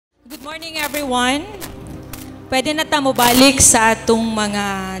Good morning, everyone. Pwede na tayo balik sa atong mga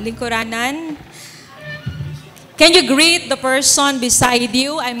lingkuranan. Can you greet the person beside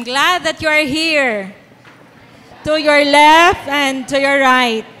you? I'm glad that you are here. To your left and to your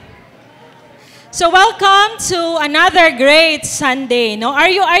right. So welcome to another great Sunday. No? Are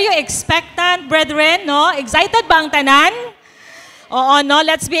you expectant, brethren? No? Excited ba ang tanan? Oo, no?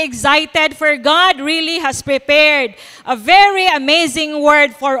 Let's be excited for God really has prepared a very amazing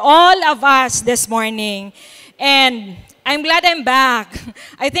word for all of us this morning. And I'm glad I'm back.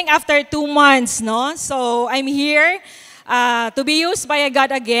 I think after 2 months, no? So I'm here to be used by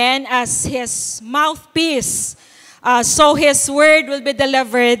God again as His mouthpiece. So His word will be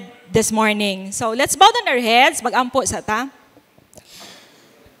delivered this morning. So let's bow down our heads. Mag-ampo sa ta.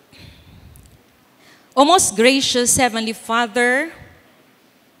 O most gracious Heavenly Father,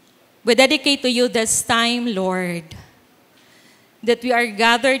 we dedicate to you this time, Lord, that we are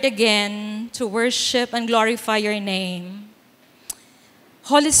gathered again to worship and glorify your name.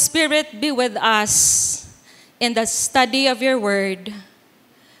 Holy Spirit, be with us in the study of your word.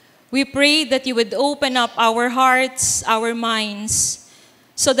 We pray that you would open up our hearts, our minds,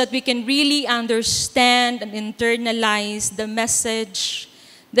 so that we can really understand and internalize the message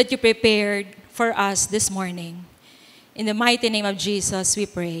that you prepared for us this morning. In the mighty name of Jesus, we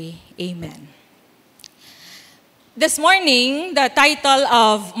pray. Amen. This morning, the title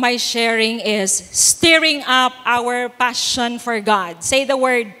of my sharing is Stirring Up Our Passion for God. Say the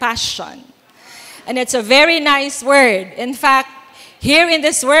word passion. And it's a very nice word. In fact, here in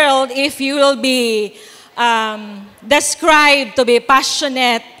this world, if you will be described to be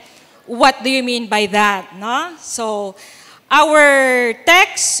passionate, what do you mean by that? No? So, our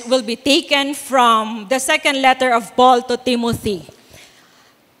text will be taken from the second letter of Paul to Timothy.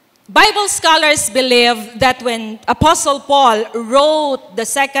 Bible scholars believe that when Apostle Paul wrote the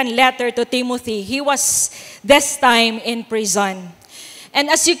second letter to Timothy, he was this time in prison. And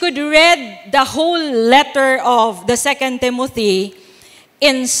as you could read the whole letter of the second Timothy,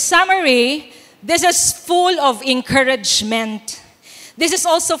 in summary, this is full of encouragement. This is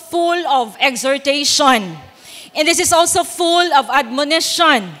also full of exhortation. And this is also full of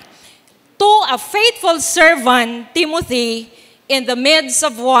admonition to a faithful servant, Timothy, in the midst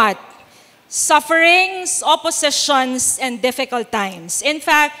of what? Sufferings, oppositions, and difficult times. In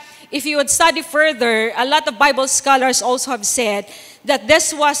fact, if you would study further, a lot of Bible scholars also have said that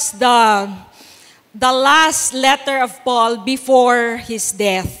this was the last letter of Paul before his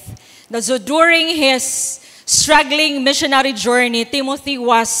death. So during his struggling missionary journey, Timothy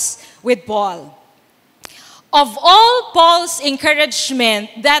was with Paul. Of all Paul's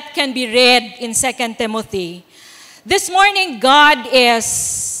encouragement that can be read in 2 Timothy, this morning God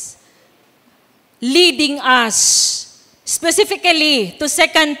is leading us specifically to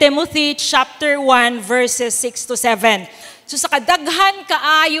 2 Timothy chapter 1 verses 6 to 7. So sa kadaghan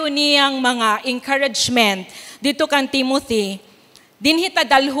kaayo niyang mga encouragement dito kan Timothy, dinhita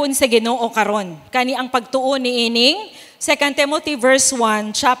dalhon sa Ginoo karon. Kani ang pagtuo ni ining 2 Timothy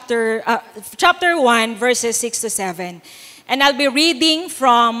chapter 1, verses 6 to 7. And I'll be reading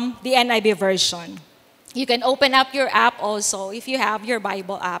from the NIV version. You can open up your app also if you have your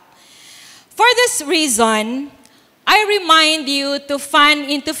Bible app. For this reason, I remind you to fan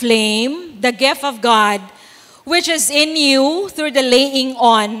into flame the gift of God, which is in you through the laying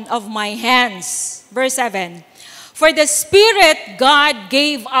on of my hands. Verse 7. For the Spirit God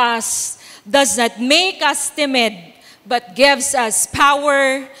gave us does not make us timid, but gives us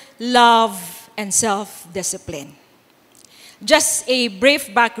power, love, and self-discipline. Just a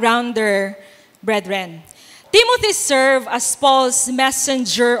brief backgrounder, brethren. Timothy served as Paul's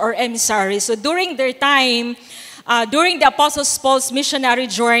messenger or emissary. So during their time, during the Apostle Paul's missionary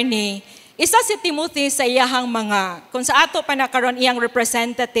journey, isa si Timothy sa iyahang mga, kung sa ato pa nakaroon iyang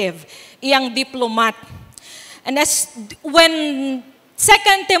representative, iyang diplomat. And when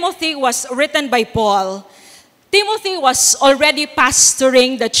 2 Timothy was written by Paul, Timothy was already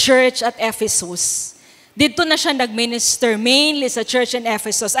pastoring the church at Ephesus. Dito na siya nag-minister mainly sa church in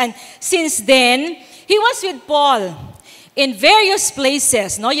Ephesus. And since then, he was with Paul in various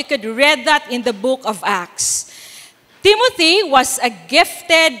places. No? You could read that in the book of Acts. Timothy was a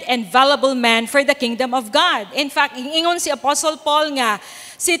gifted and valuable man for the kingdom of God. In fact, ingon si Apostle Paul nga,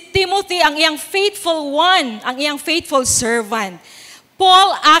 si Timothy ang iyang faithful one, ang iyang faithful servant.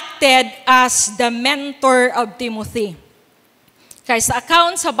 Paul acted as the mentor of Timothy. Kaya sa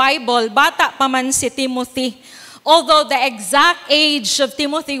account sa Bible, bata pa man si Timothy. Although the exact age of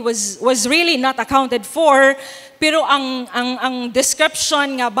Timothy was really not accounted for, pero ang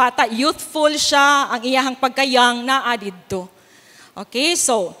description nga bata, youthful siya, ang iyahang pagkayang naa didto. Okay,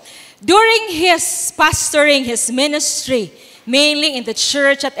 so during his pastoring, his ministry, mainly in the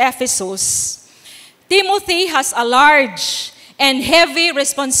church at Ephesus, Timothy has a large and heavy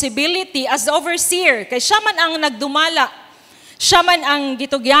responsibility as the overseer. Kaya siya man ang nagdumala. Siya man ang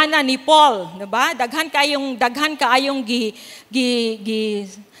gitugyana ni Paul, diba? Daghan kaayong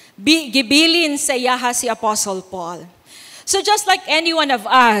gibilin sa iyaha si Apostle Paul. So just like any one of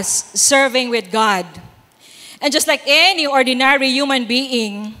us serving with God, and just like any ordinary human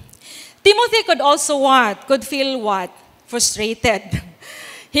being, Timothy could also Could feel what? Frustrated.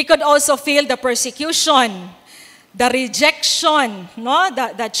 He could also feel the persecution, the rejection, no?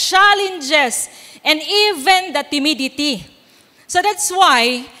 The challenges, and even the timidity. So that's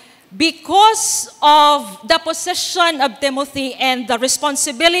why, because of the position of Timothy and the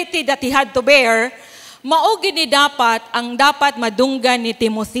responsibility that he had to bear, mao gini dapat madunggan ni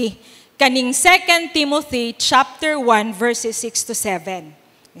Timothy. Kaning 2 Timothy chapter 1 verses 6 to 7.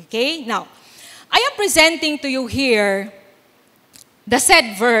 Okay? Now, I am presenting to you here the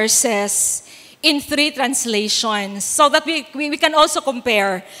said verses in 3 translations so that we can also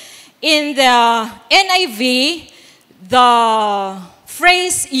compare. In the NIV, the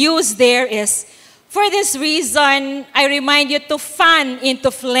phrase used there is, "For this reason, I remind you to fan into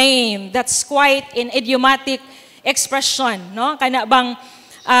flame." That's quite an idiomatic expression, no? Kana bang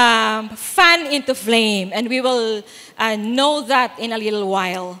fan into flame, and we will know that in a little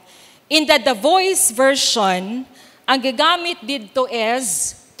while. In the Voice version, ang gagamit dito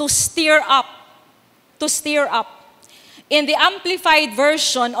is to stir up. To stir up. In the Amplified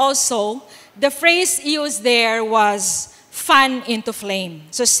version also, the phrase used there was fan into flame.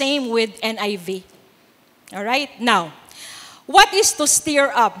 So same with NIV. All right? Now, what is to stir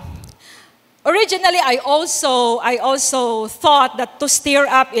up? Originally, I also thought that to stir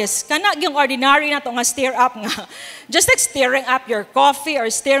up is kana yung ordinary na to nga stir up nga. Just like stirring up your coffee or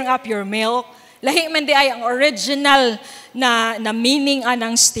stirring up your milk. Lahi man di ay ang original na meaning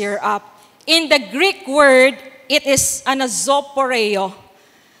anang stir up. In the Greek word, it is anazoporeo.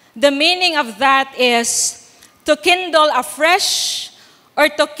 The meaning of that is to kindle afresh or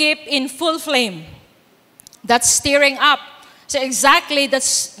to keep in full flame. That's stirring up. So exactly,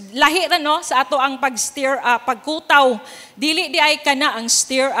 that's lahi ra no sa ato ang pag-stir up, pagkutaw. Dili di ay kana ang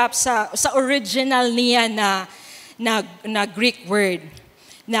stir up sa original niya na Greek word.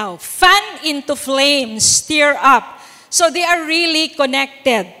 Now, fan into flame, stir up. So they are really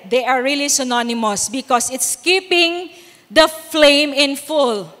connected. They are really synonymous because it's keeping the flame in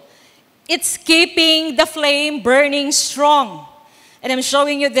full. It's keeping the flame burning strong. And I'm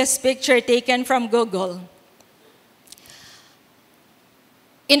showing you this picture taken from Google.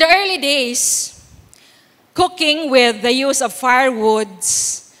 In the early days, cooking with the use of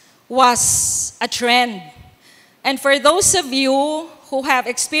firewoods was a trend. And for those of you who have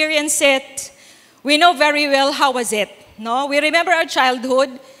experienced it, we know very well how was it. No? We remember our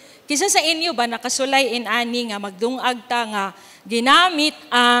childhood. Kisa sa inyo ba nakasulay in ani nga magdungag ta nga ginamit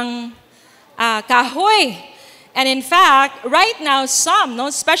ang kahoy. And in fact, right now some, no,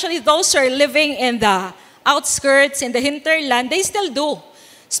 especially those who are living in the outskirts, in the hinterland, they still do.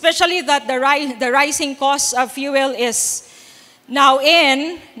 Especially that the rising cost of fuel is now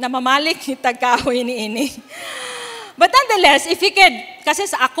namamalik ni tagkahoy ni ini. But nonetheless, if you could, kasi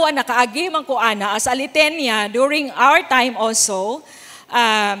sa ako nakaagi man ko ana as Alitenia during our time also,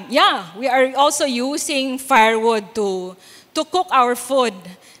 we are also using firewood to cook our food.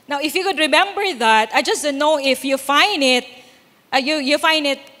 Now, if you could remember that, I just don't know if you find it, you find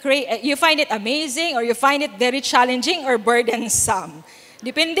it amazing or you find it very challenging or burdensome.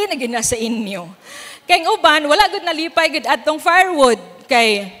 Depende na gina sa inyo. Kaya uban, wala gud nalipay gud atong firewood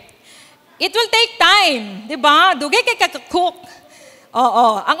kay it will take time, di ba? Dugay kay kaka-cook. Oo,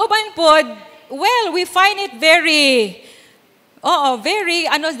 ang uban pod, well, we find it very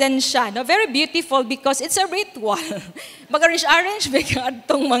din siya, no? Very beautiful because it's a ritual. Mag-arrange ba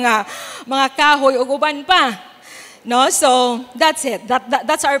atong mga kahoy ug uban pa. No? So, that's it.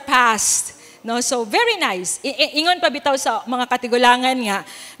 That's our past. No, so very nice. Ingon pa bitaw sa mga katigulangan nga.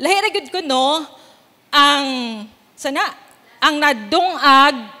 Lahi ra gud ko no ang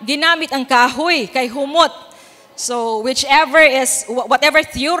nadungag ginamit ang kahoy kay humot. So whatever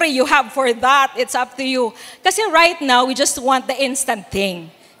theory you have for that, it's up to you. Kasi right now we just want the instant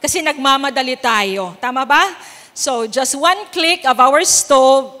thing. Kasi nagmamadali tayo, tama ba? So just one click of our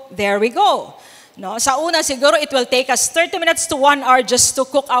stove, there we go. No, sa una siguro it will take us 30 minutes to 1 hour just to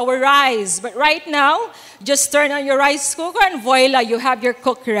cook our rice. But right now, just turn on your rice cooker and voila, you have your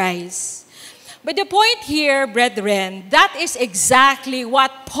cooked rice. But the point here, brethren, that is exactly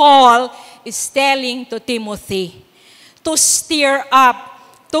what Paul is telling to Timothy. to stir up,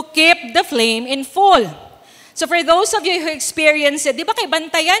 to keep the flame in full. So for those of you who experience it, di ba kay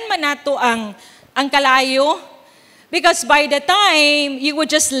bantayan man nato ang kalayo? Because by the time you would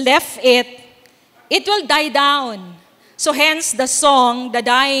just left it, it will die down. So hence the song, The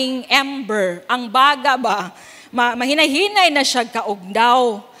Dying Ember, ang baga ba, mahinay-hinay na siya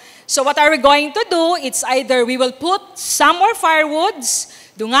kaugdaw. So what are we going to do? It's either we will put some more firewoods,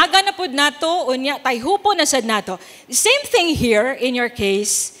 dungaga na pud nato, unya tayhupo na sad nato. Same thing here in your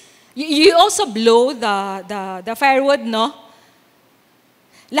case. You also blow the firewood, no?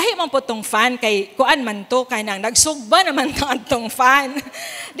 Lahi man po tong fan kay kuan man to kay nang nagsugba naman tong fan.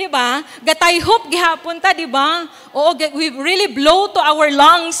 Di ba? Gatayhop gihapon ta, di ba? Oo, we really blow to our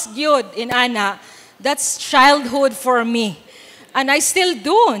lungs gyud in ana. That's childhood for me. And I still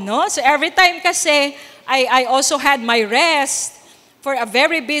do, no? So every time kasi I also had my rest for a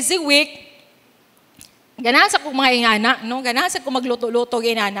very busy week. Ganasa ko mga ingana, no? Ganasa ko magluto-luto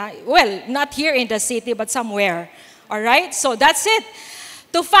ginana. Well, not here in the city, but somewhere. All right? So that's it.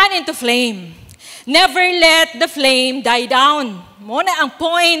 To fan into flame. Never let the flame die down. Mo na ang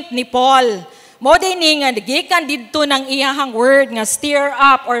point ni Paul. Mo din nga gikan didto ng iyahang word nga stir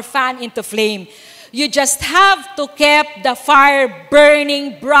up or fan into flame. You just have to keep the fire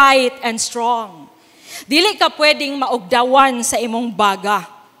burning bright and strong. Dili ka pwedeng maugdawan sa imong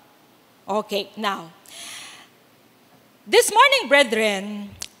baga. Okay, now. This morning, brethren,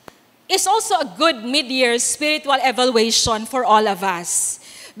 is also a good mid-year spiritual evaluation for all of us.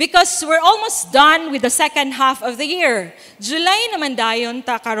 Because we're almost done with the second half of the year. July naman dayon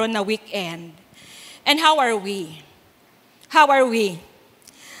ta karon na weekend. And how are we? How are we?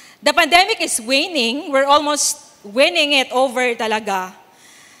 The pandemic is waning. We're almost winning it over talaga.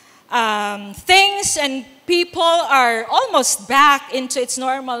 Things and people are almost back into its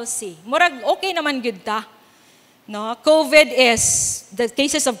normalcy. Murag okay naman gud ta. No, the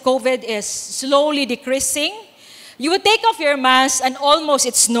cases of COVID is slowly decreasing. You would take off your mask and almost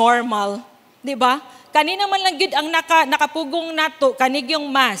it's normal. Di ba? Kanina man lang gud ang nakapugong nato, kanig yung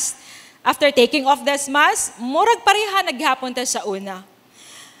mask. After taking off this mask, murag pareha naghapon ta sa una.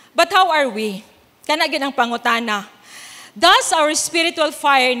 But how are we? Kana gid ang pangutana. Does our spiritual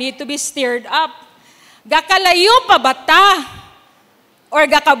fire need to be stirred up? Gakalayo pa ba ta? Or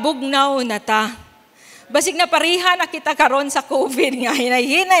gakabugnaw na ta? Basig na pareha na kita karon sa COVID nga,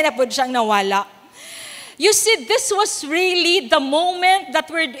 hinay-hinay na po siyang nawala. You see, this was really the moment that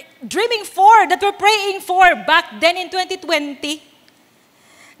we're dreaming for, that we're praying for back then in 2020.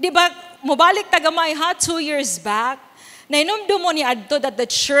 Di ba, mubalik tagamay ha, 2 years back, nainumdum mo ni Adto that the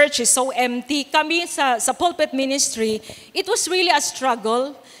church is so empty. Kami sa pulpit ministry, it was really a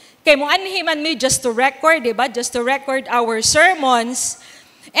struggle. Kay mo anhiman me just to record, di ba? Just to record our sermons.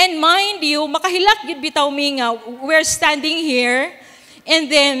 And mind you, makahilak gid bitaw mi nga we're standing here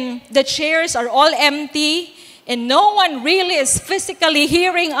and then the chairs are all empty and no one really is physically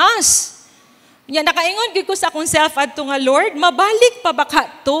hearing us. Yan nakaingon gid ko sa akong self adto nga Lord, mabalik pa ba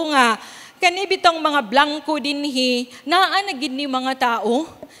to nga kani bitong mga blanco dinhi naa na gid ni mga tao.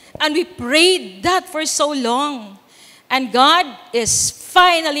 And we prayed that for so long. And God is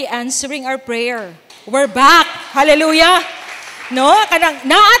finally answering our prayer. We're back. Hallelujah. No, kanang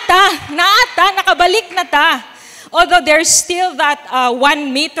naata, nakabalik na ta. Although there's still that 1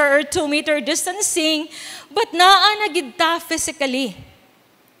 meter or 2 meter distancing, but naa na gid ta physically.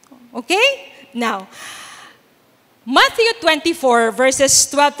 Okay? Now, Matthew 24 verses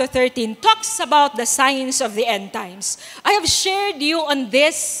 12 to 13 talks about the signs of the end times. I have shared you on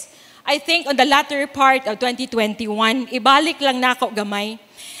this, I think on the latter part of 2021. Ibalik lang nako gamay.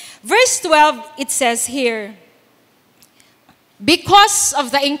 Verse 12, it says here, because of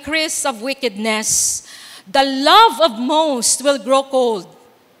the increase of wickedness, the love of most will grow cold,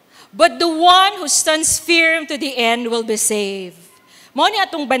 but the one who stands firm to the end will be saved. Mao ni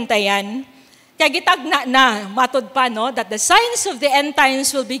atong bantayan, kaya gitagna na, matod pa, no, that the signs of the end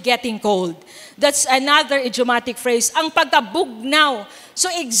times will be getting cold. That's another idiomatic phrase, ang pagkabugnaw. So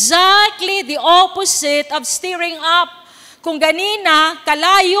exactly the opposite of stirring up. Kung ganina,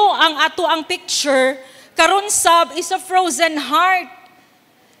 kalayo ang ato ang picture, karon sab is a frozen heart.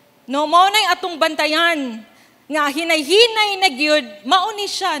 No, mao nay atong bantayan nga hinay-hinay na gyud, mao ni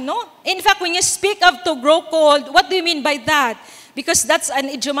siya, no? In fact, when you speak of to grow cold, what do you mean by that? Because that's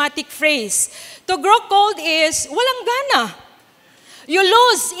an idiomatic phrase. To grow cold is walang gana. You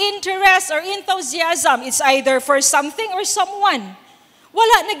lose interest or enthusiasm. It's either for something or someone.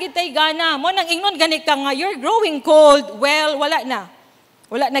 Wala na gitay gana. Mo nang ingnon gani ka nga you're growing cold. Well, wala na.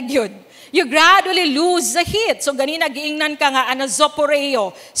 Wala na gyud. You gradually lose the heat. So ganina giingnan ka nga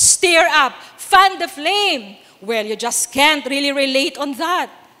anazoporeo, stir up, fan the flame. Well, you just can't really relate on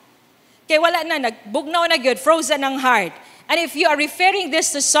that. Kaya wala na, nagbugnaw na good, frozen ang heart. And if you are referring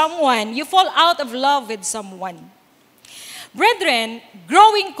this to someone, you fall out of love with someone. Brethren,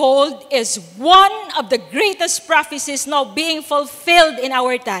 growing cold is one of the greatest prophecies now being fulfilled in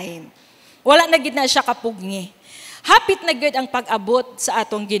our time. Wala na gid na siya kapugni. Hapit na gid ang pag-abot sa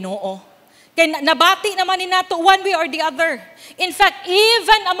atong Ginoo. Kaya nabati naman ni nato one way or the other. In fact,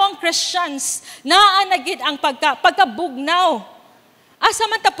 even among Christians, naa na gid ang pagkabugnaw. Asa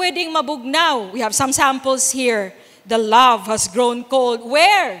man ta pwedeng mabugnaw? We have some samples here. The love has grown cold.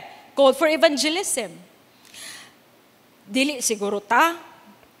 Where? Cold for evangelism. Dili siguro ta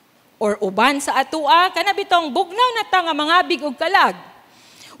or uban sa atua kana bitong bugnaw na ta nga mga big ug kalag.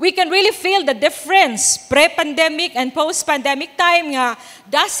 We can really feel the difference pre-pandemic and post-pandemic time nga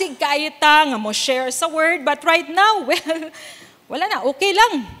dasig kaayo ta nga mo share sa word, but right now, well, wala na, okay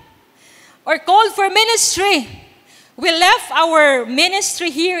lang. Or called for ministry. We left our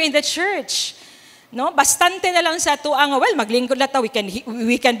ministry here in the church. No, bastante na lang sa atua nga, well, maglingkod na ta,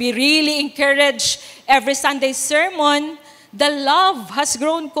 we can be really encouraged every Sunday sermon. The love has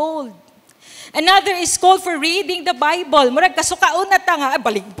grown cold. Another is called for reading the Bible. Murag kasukaon na ta nga,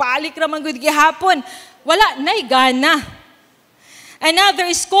 balik-balik raman gud gihapon. Wala nay gana. Another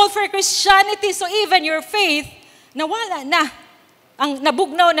is called for Christianity. So even your faith, nawala na. Ang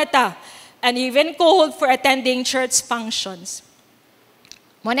nabugnaw na ta. And even called for attending church functions.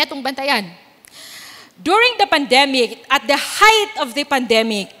 Muna itong bantayan. During the pandemic, at the height of the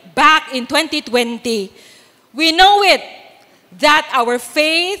pandemic, back in 2020, we know it that our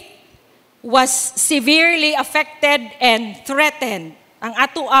faith was severely affected and threatened. Ang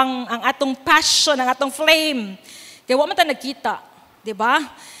atong passion, ang atong flame. Kaya wa man ta nagkita, di ba?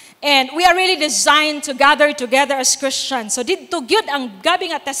 And we are really designed to gather together as Christians. So dito gyud ang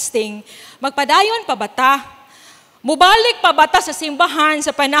gabi nga testing, magpadayon pa bata? Mubalik pa bata sa simbahan sa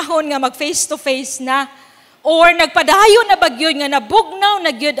panahon nga mag face to face na? Or nagpadayon na ba gyud nga nabugnaw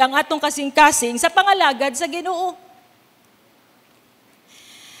na gyud ang atong kasing-kasing sa pangalagad sa Ginoo?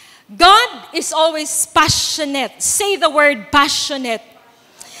 God is always passionate. Say the word passionate.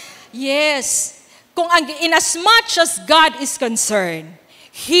 Yes. In as much as God is concerned,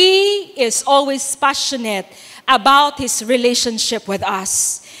 He is always passionate about His relationship with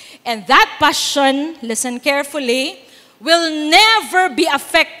us. And that passion, listen carefully, will never be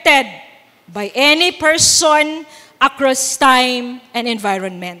affected by any person across time and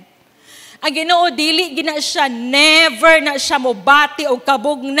environment. Ang Ginoo dili gina siya, never na siya mobati o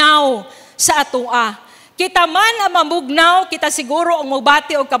kabugnaw sa atua. Kita man ang mamugnaw, kita siguro ang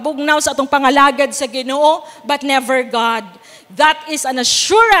mobati o kabugnaw sa atong pangalagad sa Ginoo, but never God. That is an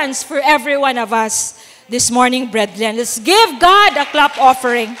assurance for every one of us this morning, brethren. Let's give God a clap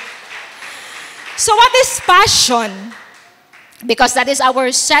offering. So what is passion? Because that is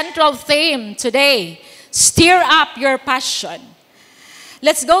our central theme today. Stir up your passion.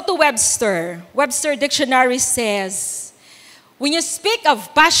 Let's go to Webster. Webster Dictionary says, when you speak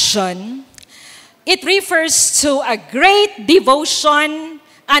of passion, it refers to a great devotion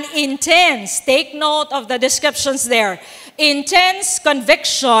and intense, take note of the descriptions there, intense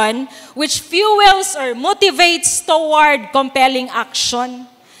conviction which fuels or motivates toward compelling action.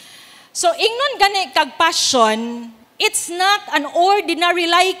 So, ingnon gani kag passion, it's not an ordinary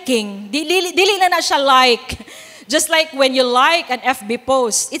liking. Dili na siya like. Just like when you like an FB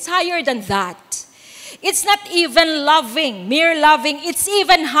post, it's higher than that. It's not even loving, mere loving. It's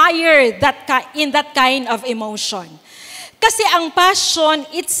even higher in that kind of emotion. Kasi ang passion,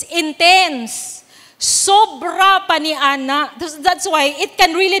 it's intense. Sobra pa ni Ana. That's why it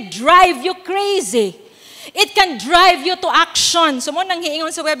can really drive you crazy. It can drive you to action. So mo nang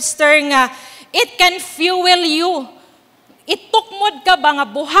hiingon sa Webster nga, it can fuel you. Itukmod ka ba nga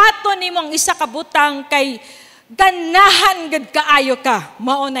buhaton nimong isa ka butang kay ganahan gud kaayo ka,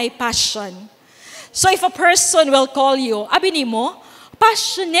 maunay passion. So if a person will call you, abi nimo,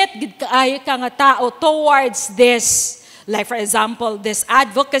 passionate gud kaayo ka nga tao towards this, like for example, this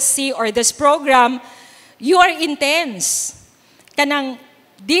advocacy or this program, you are intense. Kanang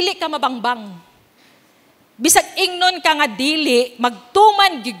dili ka mabangbang. Bisag ingnon ka nga dili,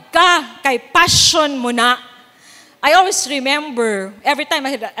 magtuman gid ka kay passion mo na. I always remember, every time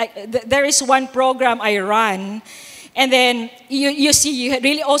there is one program I run, and then you see, you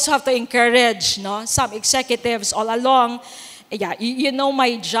really also have to encourage, no, some executives all along. Yeah, you know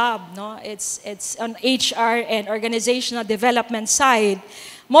my job, no? It's on HR and organizational development side.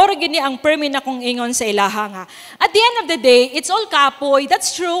 Moro gini ang permi na kong ingon sa ilaha nga. At the end of the day, it's all kapoy.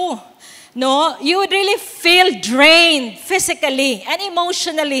 That's true. No, you would really feel drained physically and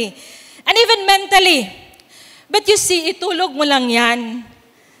emotionally and even mentally. But you see, itulog mo lang yan.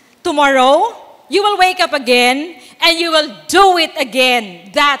 Tomorrow, you will wake up again and you will do it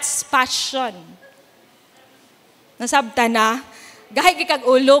again. That's passion. Nasabta na, gahay kikag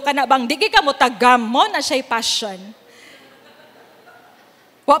ulo ka na bang, di ka mo tagam mo na siya'y passion.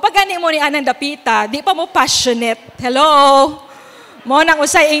 Wa pa gani mo ni Anang Dapita, di pa mo passionate. Hello? Mo nang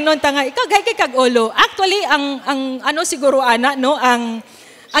usay ingnon tanga, ikaw gahay kikag ulo. Actually, ang ano siguro ana, no, ang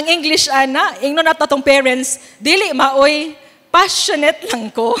English ana, ingnon na tong parents, dili maoy, passionate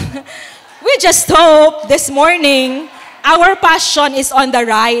lang ko. We just hope this morning, our passion is on the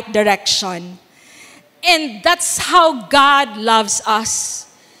right direction. And that's how God loves us.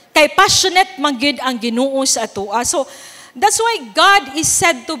 Kay passionate man gyud ang Ginoo sa atoa. So, that's why God is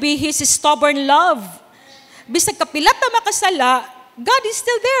said to be His stubborn love. Bisag kapilat na makasala, God is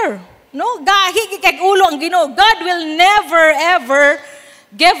still there. No? Gahi kay ulo ang Ginoo. God will never ever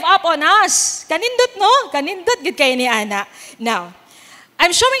give up on us. Kanindot, no? Kanindot gid kay ni ana. Now, I'm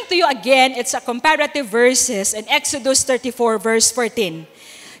showing to you again, it's a comparative verses in Exodus 34 verse 14.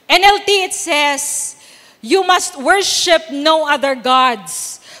 NLT, it says, "You must worship no other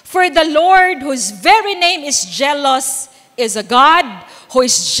gods, for the Lord, whose very name is jealous, is a God who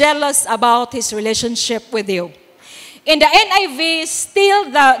is jealous about His relationship with you." In the NIV, still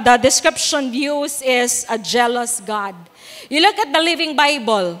the description used is a jealous God. You look at the Living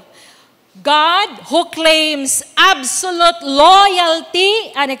Bible, God who claims absolute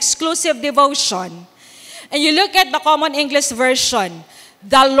loyalty and exclusive devotion. And you look at the Common English Version,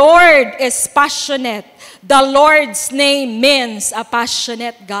 the Lord is passionate. The Lord's name means a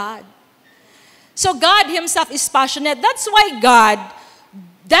passionate God. So God Himself is passionate. That's why God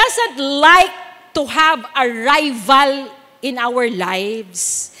doesn't like to have a rival in our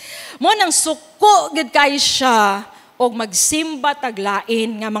lives. Mo nang suko gid kay siya og magsimba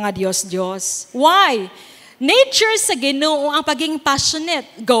taglain nga mga Dios-Dios. Why? Nature sa Ginoo ang pagiging passionate.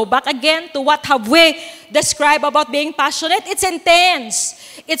 Go back again to what have we described about being passionate. It's intense.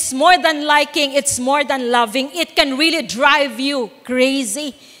 It's more than liking. It's more than loving. It can really drive you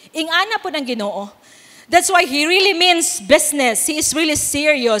crazy. Ingana po ng Ginoo. That's why He really means business. He is really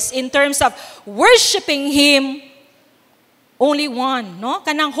serious in terms of worshiping Him. Only one, no?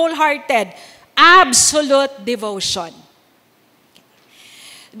 Kanang wholehearted, absolute devotion.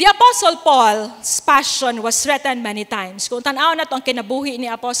 The Apostle Paul's passion was threatened many times. Kung tanaw na to ang kinabuhi ni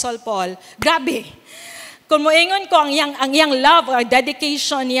Apostle Paul, grabe. Kung moingon ko ang iyang love or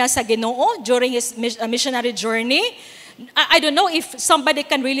dedication niya sa Ginoo during his missionary journey, I don't know if somebody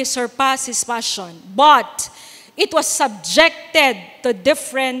can really surpass his passion. But it was subjected to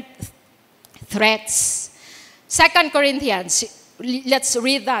different threats. 2 Corinthians, let's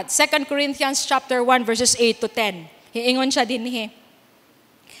read that. 2 Corinthians chapter 1 verses 8 to 10. Hiingon siya din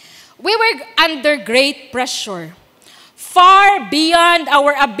We were under great pressure, far beyond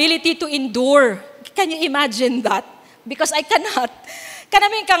our ability to endure. Can you imagine that? Because I cannot.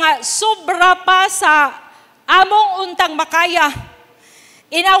 Kanamin ka nga, sobra pa sa among untang makaya.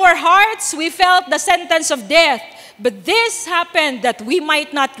 In our hearts, we felt the sentence of death. But this happened that we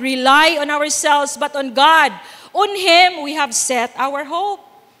might not rely on ourselves, but on God. On Him, we have set our hope.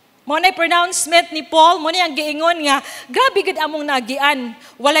 Monay pronouncement ni Paul, monay ang giingon nga, grabe gid among nagian,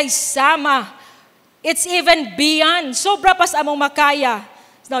 walay sama. It's even beyond, sobra pas among makaya.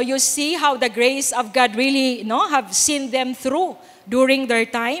 Now you see how the grace of God really, have seen them through during their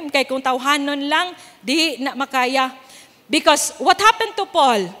time. Kay kung tawhanon lang, di na makaya. Because what happened to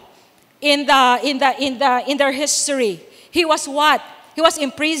Paul in their history? He was what? He was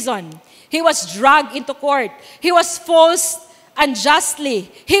imprisoned. He was dragged into court. He was false unjustly.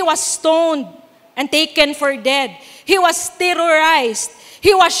 He was stoned and taken for dead. He was terrorized.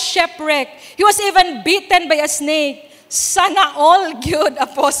 He was shipwrecked. He was even beaten by a snake. Sana all good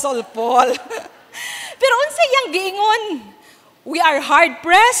Apostle Paul. Pero unsa yang giingon? We are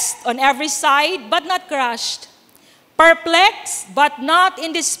hard-pressed on every side, but not crushed. Perplexed, but not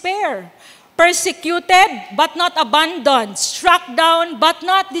in despair. Persecuted, but not abandoned. Struck down, but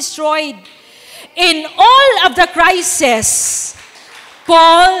not destroyed. In all of the crises,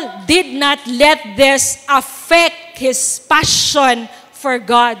 Paul did not let this affect his passion for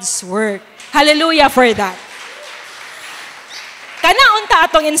God's work. Hallelujah for that. Kana unta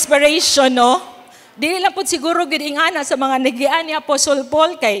atong inspiration, no? Dili lang po siguro gid ingana sa mga nagian ni Apostle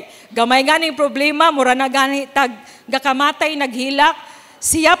Paul kay gamay ganing problema, mura na gani tag gakamatay naghilak.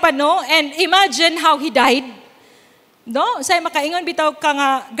 Siya pa, no? And imagine how he died. No? Say makaingon bitaw ka nga,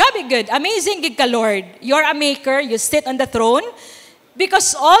 grabe good, amazing gid ka Lord. You're a maker, you sit on the throne.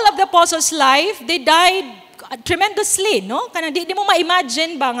 Because all of the apostles' life, they died tremendously, no? Kana di mo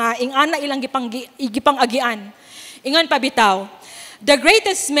ma-imagine ba nga ingana ilang gipang agian. Ingon pa bitaw, the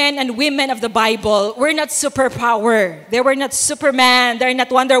greatest men and women of the Bible were not superpower. They were not Superman. They're not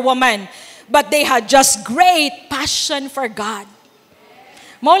Wonder Woman. But they had just great passion for God.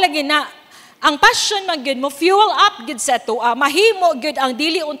 Mao lagi na, ang passion man gyud mo, fuel up gyud sa to. Mahimo gyud ang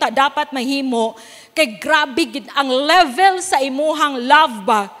dili unta dapat mahimo. Kay grabe gyud ang level sa imuhang love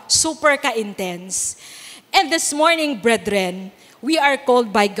ba, super ka-intense. And this morning, brethren, we are called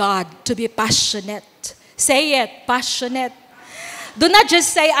by God to be passionate. Say it, passionate. Do not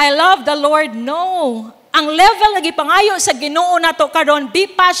just say, I love the Lord. No. Ang level na gipangayo sa Ginoo nato karon, be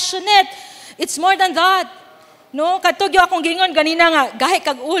passionate. It's more than that. No, katugyo akong gingon ganina nga, gahi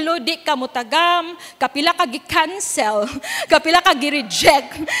kag ulo, di ka mutagam, kapila ka gi-cancel, kapila ka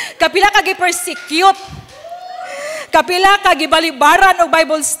gi-reject, kapila ka gi-persecute, kapila ka gibalibaran og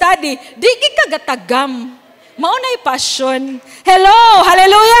Bible study, di ka gatagam. Mao nay passion. Hello,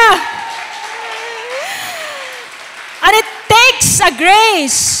 hallelujah. And it takes a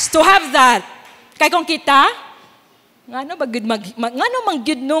grace to have that. Kay kung kita, ngano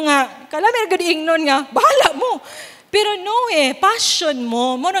manggid no nga, kala may gud ingnon nga, bahala mo. Pero no passion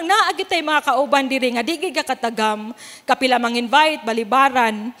mo, mo nang naagi tay mga kauban diri nga di ka katagam, kapila mang-invite,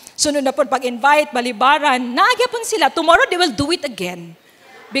 balibaran, sunod na pod pag-invite, balibaran, naagi pon sila, tomorrow they will do it again.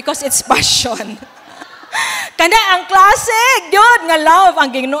 Because it's passion. Kana ang classic, yun nga love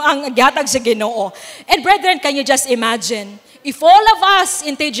ang gihatag sa Ginoo. And brethren, can you just imagine, if all of us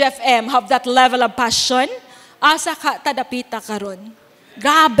in TGFM have that level of passion, asa ka tadapita karon.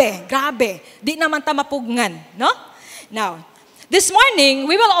 Grabe. Di naman ta mapugngan, no? Now, this morning,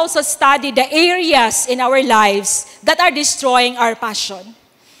 we will also study the areas in our lives that are destroying our passion.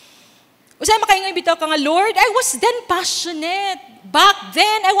 Usay makaingon bitaw ka nga, Lord, I was then passionate. Back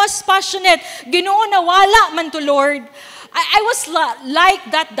then, I was passionate. Ginoo na wala man to, Lord. I was like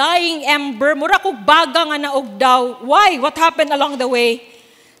that dying ember. Mura kog baga nga naog daw. Why? What happened along the way?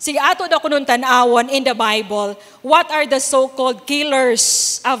 Sige, ato daw kunong tanawon in the Bible. What are the so-called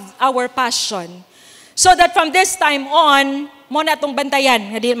killers of our passion? So that from this time on, mo na itong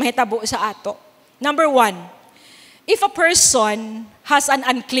bantayan, nga di mahitabo sa ato. Number 1, if a person has an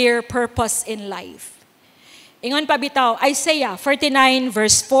unclear purpose in life. Ingon pa bitaw, Isaiah 49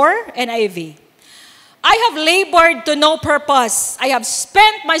 verse 4 NIV. I have labored to no purpose. I have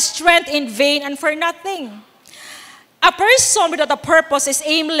spent my strength in vain and for nothing. A person without a purpose is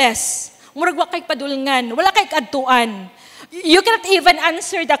aimless. Murag wa kay padulngan, wala kay kadtuan. You cannot even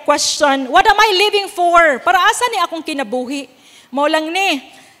answer the question, what am I living for? Para asa ni akong kinabuhi? Mao lang ni,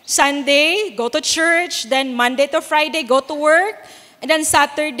 Sunday, go to church, then Monday to Friday, go to work, and then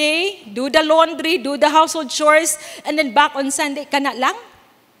Saturday, do the laundry, do the household chores, and then back on Sunday, kana lang?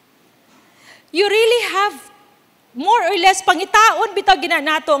 You really have more or less pangitaon bitaw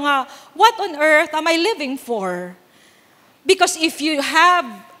ginanato nga, what on earth am I living for? Because if you have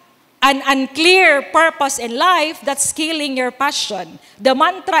an unclear purpose in life, that's killing your passion. The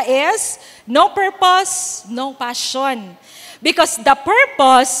mantra is, no purpose, no passion. Because the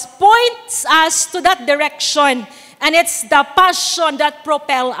purpose points us to that direction. And it's the passion that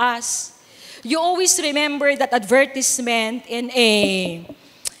propel us. You always remember that advertisement in a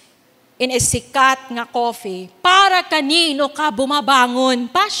sikat nga coffee. Para kanino ka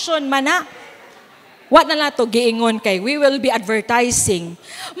bumabangon? Passion man na. What na nato giingon kay? We will be advertising.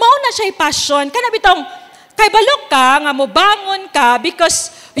 Mao na siya'y passion. Kana bitong, kay balok ka, nga mobangon ka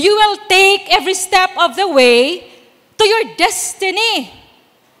because you will take every step of the way to your destiny.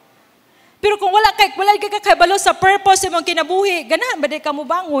 Pero kung wala ka kabalo sa purpose mong kinabuhi, ganahan ba di ka mo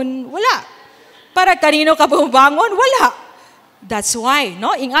bangon? Wala. Para kanino ka bumangon? Wala. That's why,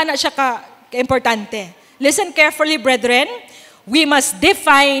 no? Ingana siya ka-importante. Listen carefully, brethren. We must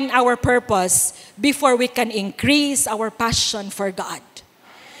define our purpose before we can increase our passion for God.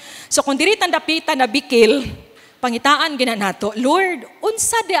 So kung diri tandapita na bikil, pangitaan ginanato, Lord,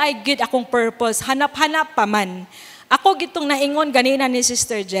 unsa di ay gid akong purpose? Hanap-hanap pa man. Ako gitong naingon ganina ni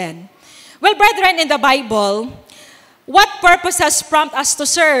Sister Jen. Well, brethren, in the Bible, what purpose has prompted us to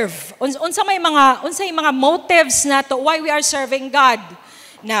serve? Unsa may mga motives na to why we are serving God?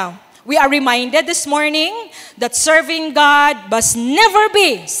 Now, we are reminded this morning that serving God must never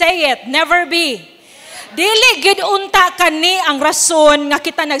be, say it, never be. Dili gid unta kani ang rason nga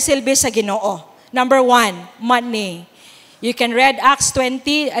kita nagsilbi sa Ginoo. Number 1, money. You can read Acts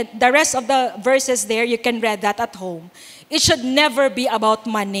 20, the rest of the verses there, you can read that at home. It should never be about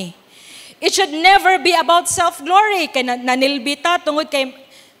money. It should never be about self-glory. Kay nanilbita tungod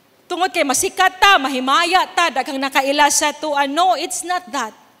kay masikat ta, mahimaya ta, daghang nakaila sa tuan. No, it's not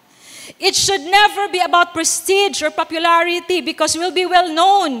that. It should never be about prestige or popularity because we'll be well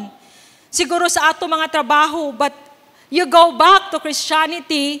known. Siguro sa ato mga trabaho, but you go back to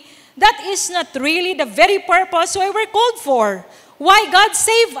Christianity, that is not really the very purpose why we're called for. Why God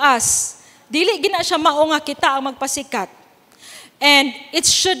saved us. Dili gina siya mao nga kita ang magpasikat. And it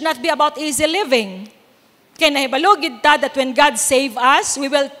should not be about easy living. Kaya nahibalo gid ta that when God save us, we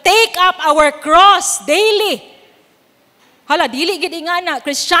will take up our cross daily. Hala, dili gid ingana,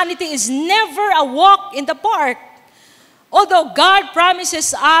 Christianity is never a walk in the park. Although God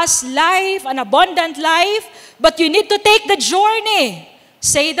promises us life, an abundant life, but you need to take the journey.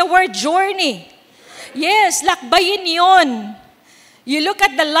 Say the word journey. Yes, lakbayin yon. You look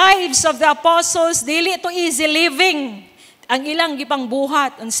at the lives of the apostles, dili to easy living. Ang ilang gipang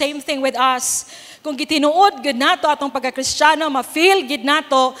buhat. And same thing with us. Kung gitinuod gid nato atong pagka-Kristiyano, ma-feel gid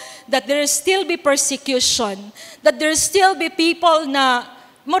nato that there still be persecution, that there still be people na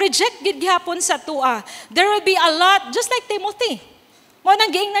mo-reject gid gihapon sa tua. There will be a lot, just like Timothy. Mo nang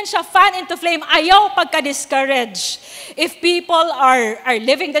giingnan siya fan into flame, ayaw pagka-discourage. If people are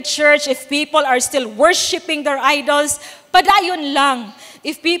leaving the church, if people are still worshiping their idols, padayon lang.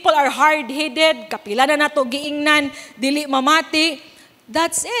 If people are hard-headed, kapila na nato giingnan, dili mamati,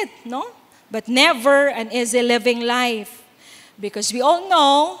 that's it, no? But never an easy living life. Because we all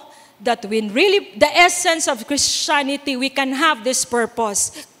know that when really the essence of Christianity, we can have this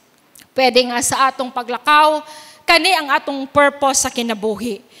purpose. Pwede nga sa atong paglakaw, kani ang atong purpose sa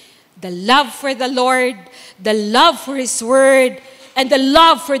kinabuhi. The love for the Lord, the love for His Word, and the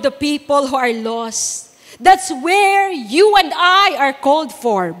love for the people who are lost. That's where you and I are called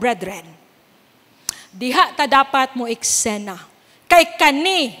for, brethren. Diha ta dapat mo eksena. Kay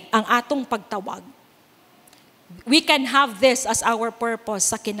kani ang atong pagtawag. We can have this as our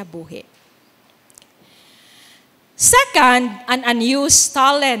purpose sa kinabuhi. Second, an unused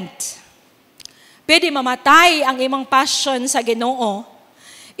talent. Pwede mamatay ang imong passion sa Ginoo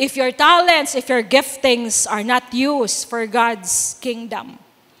if your talents, if your giftings are not used for God's kingdom.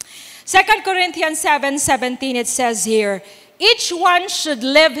 2 Corinthians 7:17, it says here, each one should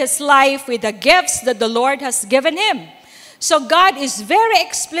live his life with the gifts that the Lord has given him. So God is very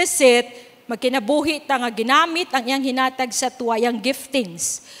explicit, magkinabuhi ta nga ginamit ang iyang hinatag sa tuwa, iyang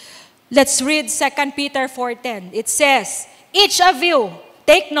giftings. Let's read 2 Peter 4:10. It says, each of you,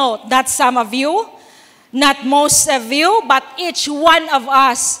 take note, not some of you, not most of you, but each one of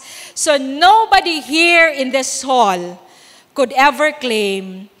us. So nobody here in this hall could ever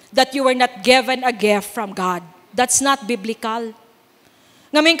claim that you were not given a gift from God. That's not biblical.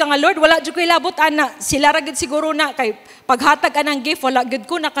 Ngamin ka nga, Lord, wala dyan ko ilabot, ana. Sila ragid siguro na, kay paghatag anang gift, wala gid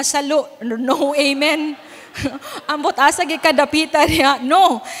ko nakasalo. No, amen. Ambot asa gid kadapitan niya.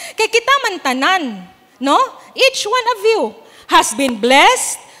 No. Kay kita man tanan, no? Each one of you has been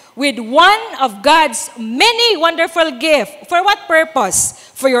blessed with one of God's many wonderful gifts. For what purpose?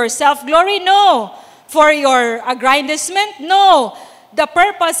 For your self-glory? No. For your aggrandizement? No. The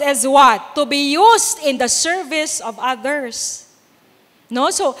purpose is what? To be used in the service of others. No?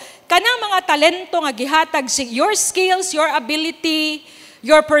 So, kanang mga talento nga gihatag, your skills, your ability,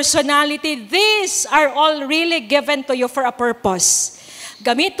 your personality, these are all really given to you for a purpose.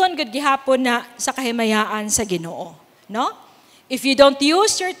 Gamiton gud gihapon na sa kahimayaan sa Ginoo. No? If you don't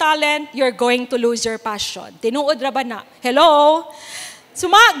use your talent, you're going to lose your passion. Tinuod ra ba na? Hello?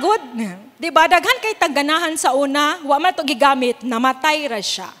 Sumagod. Diba? Daghan kay tagganahan sa una, wa man to gigamit, namatay ra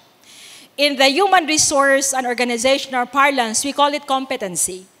siya. In the human resource and organizational parlance, we call it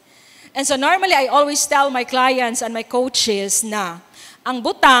competency. And so normally, I always tell my clients and my coaches na ang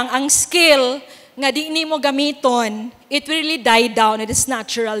butang, ang skill, nga di ni mo gamiton, it really die down. It is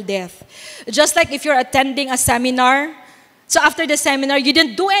natural death. Just like if you're attending a seminar, so after the seminar, you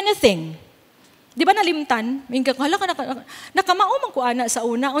didn't do anything. Di ba nalimtan? Hala ka, nakamao man ko ana sa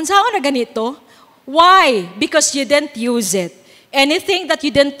una. Unsaon na ganito? Why? Because you didn't use it. Anything that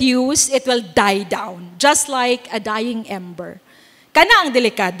you didn't use, it will die down. Just like a dying ember. Kana ang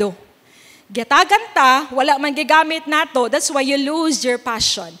delikado. Gatagan ta, wala man gigamit nato, that's why you lose your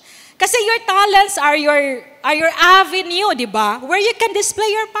passion. Kasi your talents are your avenue, di ba? Where you can display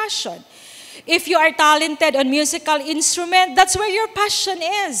your passion. If you are talented on musical instrument, that's where your passion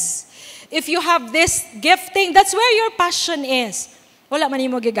is. If you have this gifting, that's where your passion is. Wala man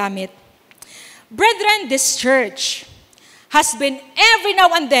imo gigamit. Brethren, this church has been every now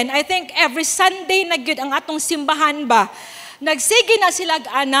and then, I think every Sunday na gyud ang atong simbahan ba, nagsige na sila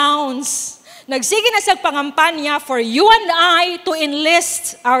announce, nagsige na sila pangampanya for you and I to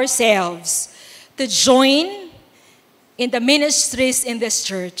enlist ourselves to join in the ministries in this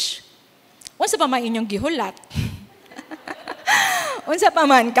church. Unsa pa man inyong gihulat? Unsa pa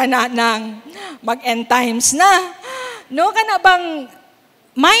man kana nang mag-end times na? No, kana bang,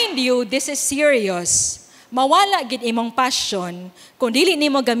 mind you, this is serious. mawala gid imong passion kung dili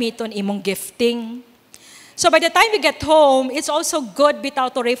nimo gamiton imong gifting. So by the time you get home, it's also good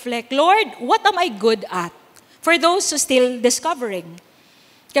bitaw to reflect, Lord, what am I good at? For those who still discovering.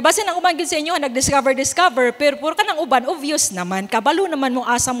 Kaya basin ang uman gid sa inyo, nag-discover, pero puro ka ng uban, obvious naman, kabalo naman mo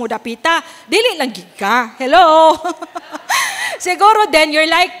asa mo dapita, dili lang gid ka. Hello? Siguro then you're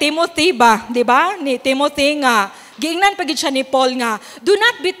like Timothy ba? Di ba? Ni Timothy nga, giingnan pa gid siya ni Paul nga, do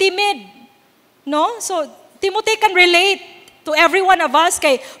not be timid. No? So, Timothy can relate to every one of us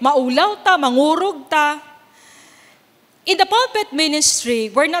kay maulaw ta, mangurog ta. In the pulpit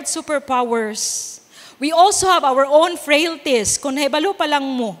ministry, we're not superpowers. We also have our own frailties. Kung naibalo pa lang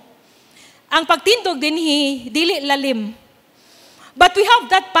mo, ang pagtindog dinhi, dili lalim. But we have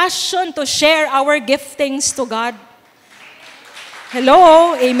that passion to share our giftings to God.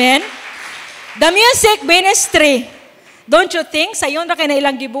 Hello? Amen? The music ministry, don't you think sayon ra kay na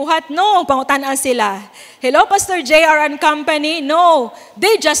ilang gibuhat? No, pangutan-an sila. Hello, Pastor JR and company? No,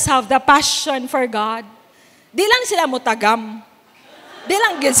 they just have the passion for God. Di lang sila mutagam. Di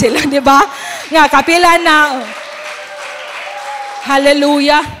lang gid sila, di ba? Nga, kapila na.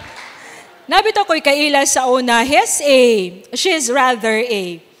 Hallelujah. Nabito ko'y kaila sa una, she's rather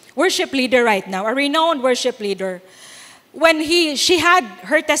a worship leader right now, a renowned worship leader. When she had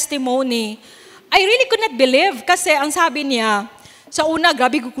her testimony, I really could not believe kasi ang sabi niya, sa una,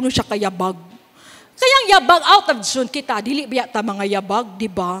 grabe ko kuno siya kayabag. Kayang yabag out of zone kita, dili biya ta mga yabag, di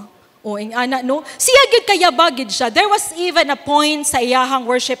ba? O ing ana no, siya gid kayabag gid siya. There was even a point sa iyahang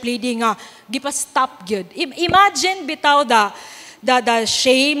worship leading nga gipa-stop gid. Imagine bitaw the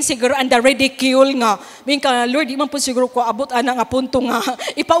shame siguro and the ridicule nga. Ming ka Lord, di man po siguro ko abot ana nga punto nga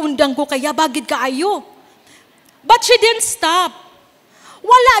ipaundang ko kayabag gid kaayo. But she didn't stop.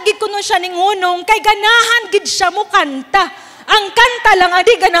 Wala gid kuno siya ningunong kay ganahan gid siya mo kanta. Ang kanta lang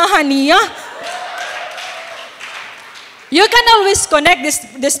adi ganahan niya. You can always connect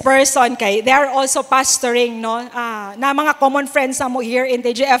this person kay they are also pastoring no na mga common friends na mo here in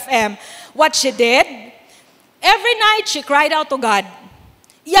TJFM. What she did, every night she cried out to God.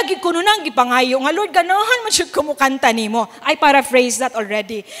 Iyagi kuno nang gipangayo nga Lord ganahan man jud ko mo kanta nimo. I paraphrase that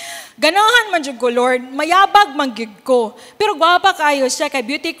already. Ganahan man jud ko Lord, mayabag man gid ko. Pero gwapa kayo siya kay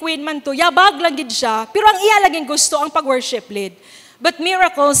beauty queen man to. Yabag lang gid siya, pero ang iya laging gusto ang pag-worship lead. But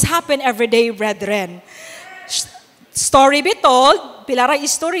miracles happen every day, brethren. Story be told, pilara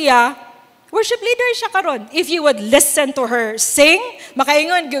istorya, worship leader siya karon. If you would listen to her sing,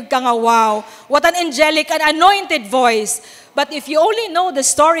 makaingon gyud ka nga wow, what an angelic and anointed voice. But if you only know the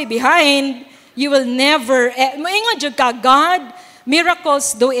story behind, you will never, maingon gyud ka, God,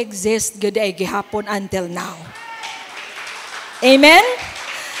 miracles do exist gyud ay gihapon until now. Amen?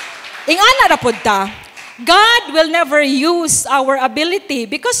 Ingana ra pud ta. God will never use our ability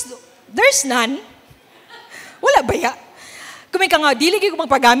because there's none. Wala ba ya? Kung ka nga, dili ko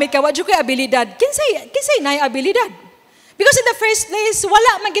magpagamit ka, wadyo kay abilidad. Kinsay na abilidad? Because in the first place,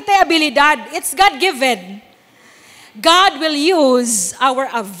 wala man kitay abilidad. It's God-given. God will use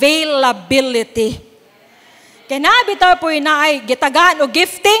our availability. Kaya nabitaw po yun na ay gitagaan o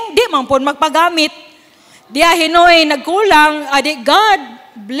gifting, di man po magpagamit. Diya hinoy nagkulang, adi God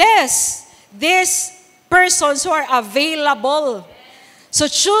bless these persons who are available. So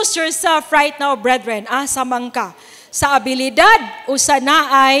choose yourself right now, brethren. Asa man ka? Sa abilidad o sa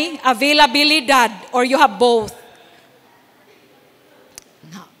naay availabilidad or you have both?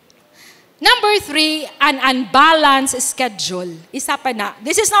 No. Number 3, an unbalanced schedule. Isa pa na.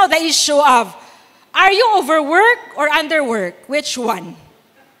 This is now the issue of, are you overworked or underworked? Which one?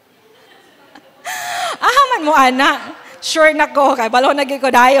 Ahaman mo, ana. Sure na ko, kay balo naging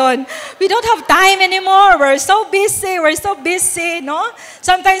ko dayon. We don't have time anymore. We're so busy, no?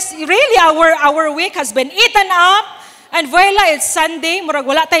 Sometimes, really, our week has been eaten up, and voila, it's Sunday, murag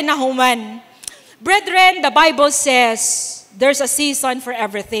wala tayo nahuman. Brethren, the Bible says, there's a season for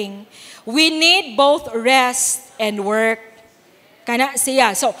everything. We need both rest and work. Kana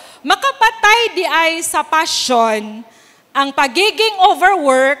siya. So, makapatay di ay sa passion, ang pagiging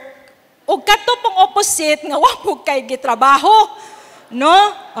overwork, o kato pong opposite nga wapog kay gitrabaho. No?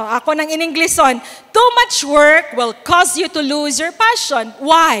 Ako nang in-Englishon. Too much work will cause you to lose your passion.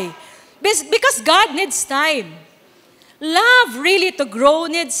 Why? Because God needs time. Love really to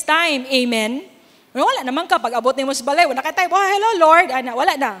grow needs time. Amen? Wala naman ka. Pag abot ni mo sa balay, wala kay time. Oh, hello Lord.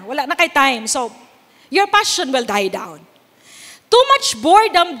 Wala na kay time. So, your passion will die down. Too much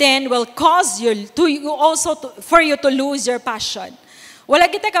boredom then will cause for you to lose your passion. Wala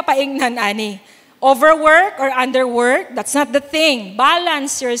kita kapaingnan, ani. Overwork or underwork, that's not the thing.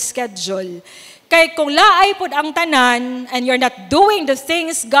 Balance your schedule. Kay kung laay pod ang tanan and you're not doing the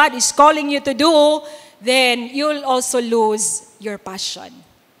things God is calling you to do, then you'll also lose your passion.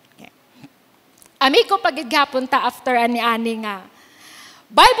 Okay. Ami ko pagigapon ta after ani-ani nga,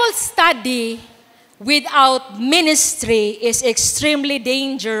 Bible study without ministry is extremely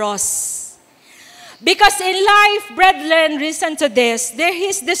dangerous. Because in life, brethren, listen to this, there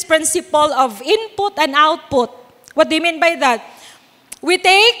is this principle of input and output. What do you mean by that? We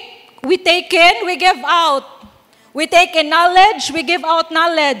take in, we give out. We take in knowledge, we give out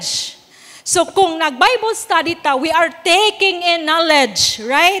knowledge. So kung nag-Bible study ta, we are taking in knowledge,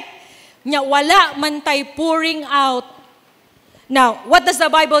 right? Nya wala man tay pouring out. Now, what does the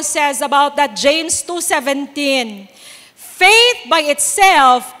Bible says about that? James 2:17. Faith by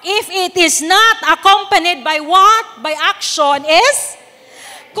itself, if it is not accompanied by what? By action, is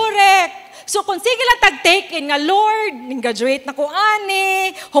correct. So kung sige lang tag-take in nga, Lord, graduate na ko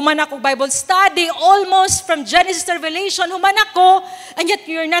ani, human ako Bible study, almost from Genesis to Revelation, human ako, and yet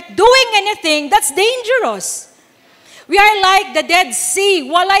you're not doing anything, that's dangerous. We are like the Dead Sea,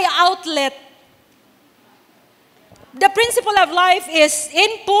 walay outlet. The principle of life is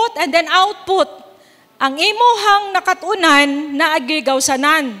input and then output. Ang imuhang nakatunan na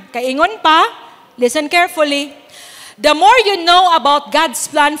agigawsanan. Kaingon pa, listen carefully, the more you know about God's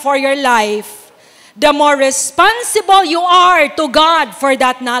plan for your life, the more responsible you are to God for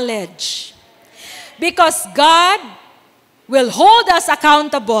that knowledge. Because God will hold us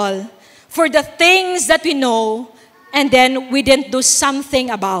accountable for the things that we know and then we didn't do something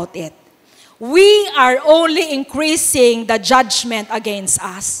about it. We are only increasing the judgment against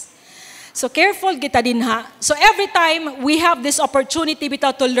us. So careful kita din ha. So every time we have this opportunity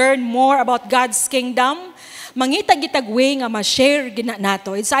bitaw to learn more about God's kingdom, mangitag-itag way nga ma-share gina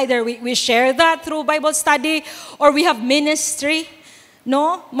nato. It's either we share that through Bible study or we have ministry.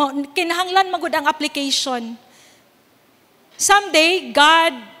 No? Kinahanglan magud ang application. Someday,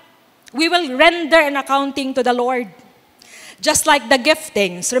 God, we will render an accounting to the Lord. Just like the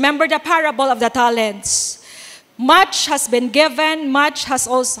giftings. Remember the parable of the talents. Much has been given, much has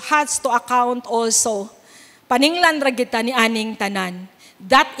to account also. Paninglan ra kita ni aning tanan.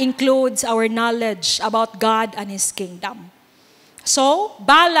 That includes our knowledge about God and His kingdom. So,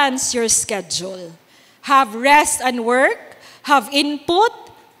 balance your schedule. Have rest and work, have input,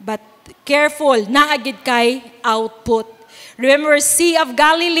 but careful, naagid kay output. Remember, Sea of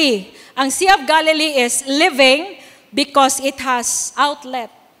Galilee. Ang Sea of Galilee is living because it has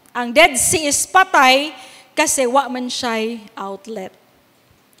outlet. Ang Dead Sea is patay kasi wa man siya'y outlet.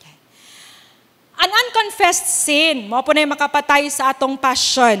 Okay. An unconfessed sin, mo po na makapatay sa atong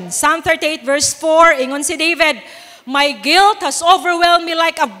passion. Psalm 38 verse 4, ingon si David, my guilt has overwhelmed me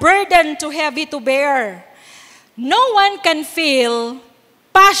like a burden too heavy to bear. No one can feel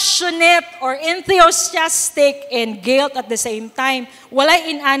passionate or enthusiastic and guilt at the same time. Walay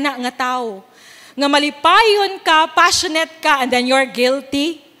inana nga tao. Nga malipayon ka, passionate ka, and then you're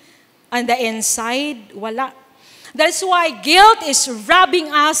guilty. On the inside, wala. That's why guilt is robbing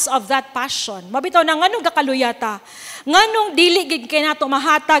us of that passion. Mabitaw na nganong gakaluyata. Nganong dili gid kay nato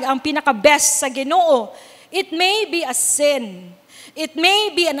mahatag ang pinaka-best sa Ginoo. It may be a sin. It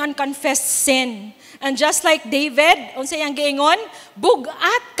may be an unconfessed sin. And just like David, unsay ang giingon,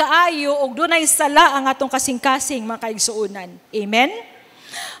 bugat kaayo og dunay sala ang atong kasing-kasing mga kaigsuonan. Amen?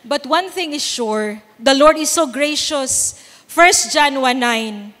 But one thing is sure, the Lord is so gracious. 1 John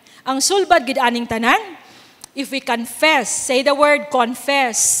 1:9. Ang sulbad gid aning tanan, if we confess, say the word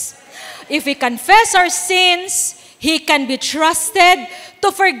confess. If we confess our sins, He can be trusted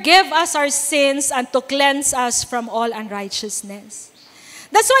to forgive us our sins and to cleanse us from all unrighteousness.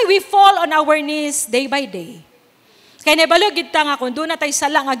 That's why we fall on our knees day by day. Kaya nabalo gid ta nga kung doon na tayo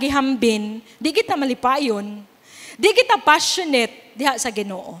sala nga gihambin, di kita malipayon. Di kita passionate diha sa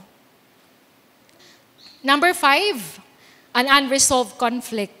Ginoo. Number 5, an unresolved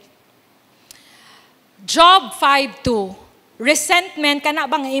conflict. Job 5:2. Resentment kana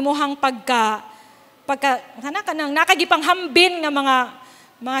bang imuhang pagka kanang nakagipanghambin nga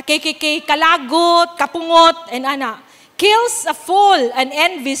mga KKK kalagot, kapungot and kills a fool and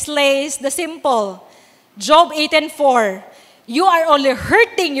envy slays the simple. Job 8:4. You are only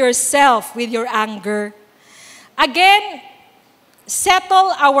hurting yourself with your anger. Again, settle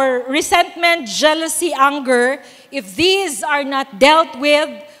our resentment, jealousy, anger. If these are not dealt with,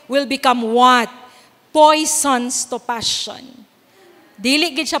 will become what? Poisons to passion.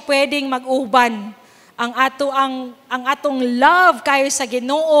 Dili gid siya pwedeng mag-uban ang atong love kayo sa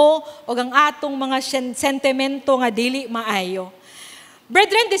Ginoo o ang atong mga sentimento nga dili maayo.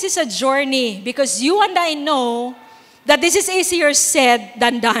 Brethren, this is a journey because you and I know that this is easier said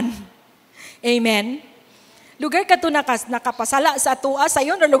than done. Amen. lugar ka to nakapasala sa tua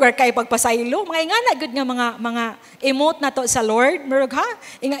sayon or lugar kay pagpasaylo. Mga ingana good nga mga emote na to sa Lord. Murag ha?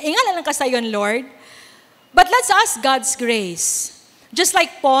 Ingana lang ka sayon, Lord. But let's ask God's grace. Just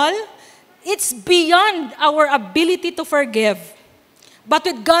like Paul, it's beyond our ability to forgive. But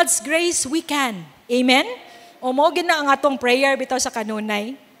with God's grace, we can. Amen? O mo na ang atong prayer bitaw sa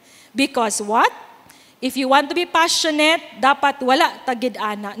kanunay. Because what? If you want to be passionate, dapat wala tagid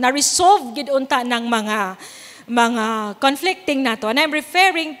ana. Na-resolve gid unta ng mga conflicting nato. And I'm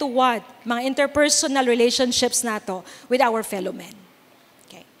referring to what? Mga interpersonal relationships nato with our fellow men.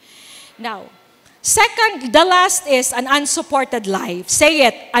 Okay. Now, second, the last is an unsupported life. Say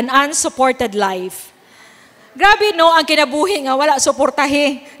it, an unsupported life. Grabe no, ang kinabuhi nga wala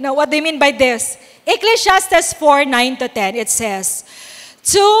suportahi. Now, what do you mean by this? Ecclesiastes 4:9-10, it says,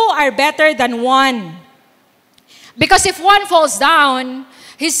 2 are better than 1. Because if one falls down,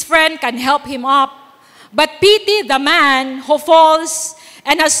 his friend can help him up. But pity the man who falls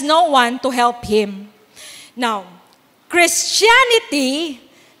and has no one to help him. Now, Christianity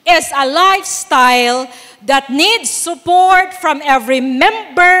is a lifestyle that needs support from every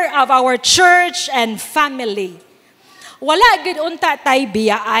member of our church and family. Wala gid unta tay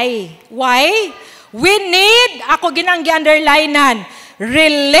biyaay. Why? We need, ako ginang gi-underlinean,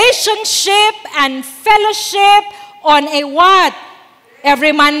 relationship and fellowship on a what?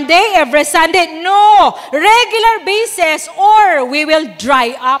 Every Monday, every Sunday? No. Regular basis or we will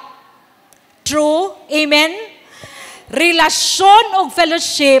dry up. True? Amen? Relasyon o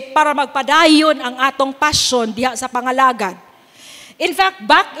fellowship para magpadayon ang atong passion diha sa pangalagad. In fact,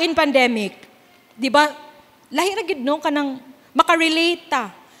 back in pandemic, di ba, lahi na gid no kanang makarelate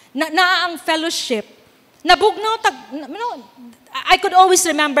ta na ang fellowship. Nabugnaw I could always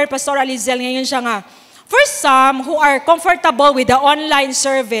remember Pastor Alizel ngayon siya nga, for some who are comfortable with the online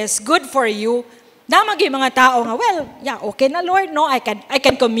service, good for you. Namang yung mga tao nga, well, yeah, okay na Lord, no? I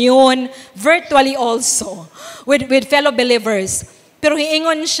can commune virtually also with fellow believers. Pero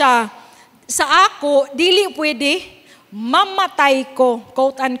hiingon siya, sa ako, dili pwede, mamatay ko,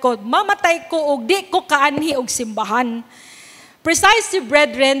 quote unquote, mamatay ko og di ko kaanhi og simbahan. Precisely,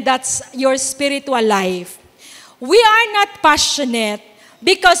 brethren, that's your spiritual life. We are not passionate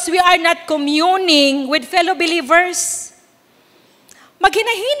because we are not communing with fellow believers.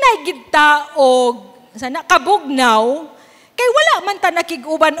 Maghinahinay kita og sana kabugnaw kay wala man ta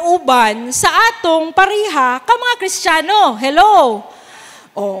nakig-uban-uban sa atong pareha ka mga Kristiyano. Hello.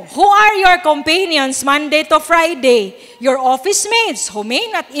 Oh, who are your companions Monday to Friday? Your office mates who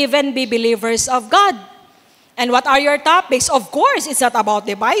may not even be believers of God. And what are your topics? Of course, it's not about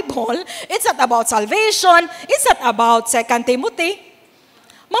the Bible. It's not about salvation. It's not about 2 Timothy.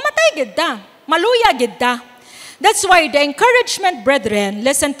 Mamatay gid ta. Maluya gid ta. That's why the encouragement, brethren,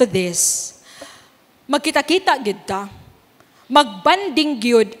 listen to this. Magkita-kita gid ta. Magbanding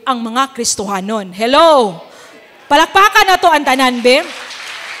gyud ang mga Kristohanon. Hello. Palakpakan na to ang tanan, be.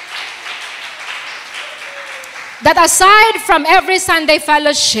 That aside from every Sunday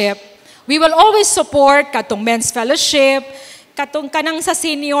fellowship, we will always support katong men's fellowship, katong kanang sa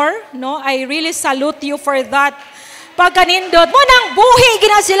senior, no? I really salute you for that. Pag kanindot mo nang buhi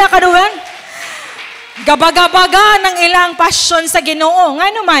gina sila kanuan. Gabagabaga ng ilang passion sa Ginoo. Nga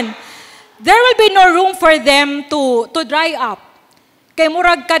naman, there will be no room for them to dry up. Kay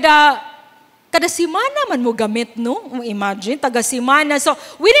murag kada simana man mo gamit, no? Imagine, taga simana. So,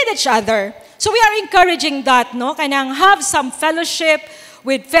 we need each other. So, we are encouraging that, no? Kanang have some fellowship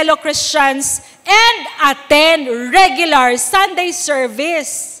with fellow Christians and attend regular Sunday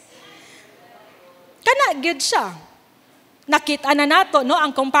service. Kana gyud siya. Nakita na nato, no,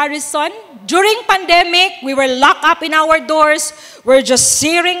 ang comparison. During pandemic, we were locked up in our doors. We're just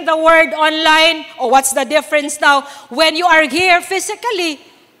hearing the word online. Oh, what's the difference now? When you are here physically,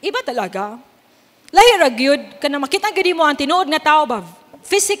 iba talaga. Lahira gyud kana makita gyud mo ang tinuod nga tao ba?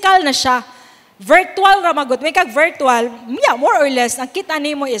 Physical na siya. Virtual ra magot. May kag virtual, yeah, more or less, ang kita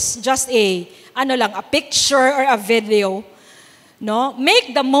nimo is just a picture or a video. No?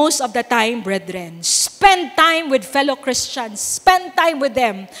 Make the most of the time, brethren. Spend time with fellow Christians. Spend time with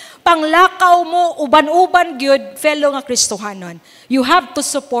them. Panglakaw mo, uban-uban gyud fellow nga Kristohanon. You have to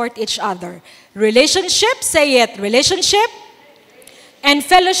support each other. Relationship, say it. Relationship and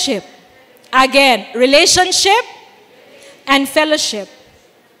fellowship. Again, relationship and fellowship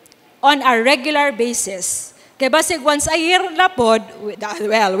on a regular basis. Kaya basig once a year na pod,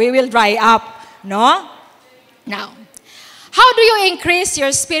 well, we will dry up, no? Now, how do you increase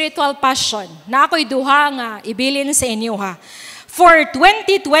your spiritual passion? Na ako'y duha nga ibilin sa inyo ha. For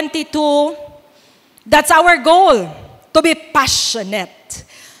 2022, that's our goal, to be passionate,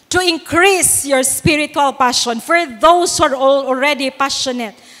 to increase your spiritual passion for those who are already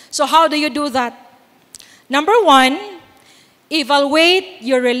passionate. So how do you do that? Number one, evaluate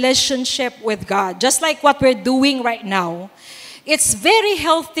your relationship with God. Just like what we're doing right now. It's very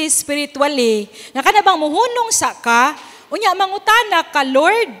healthy spiritually. Na kada bang muhunong sa ka, unya mangutana ka,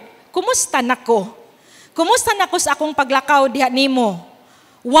 Lord, kumusta nako? Kumusta nako sa akong paglakaw diha nimo?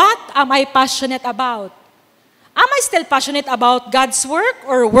 What am I passionate about? Am I still passionate about God's work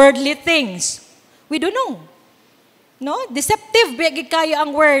or worldly things? We don't know. No? Deceptive bigid kayo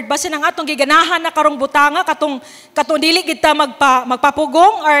ang word. Basta nang atong giganahan na karong butanga, katong dili kita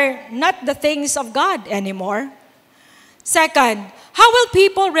magpapugong are not the things of God anymore. Second, how will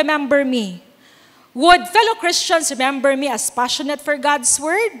people remember me? Would fellow Christians remember me as passionate for God's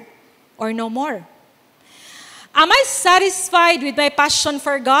word or no more? Am I satisfied with my passion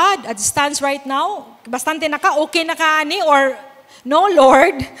for God as it stands right now? Bastante okay na ka ani, or no,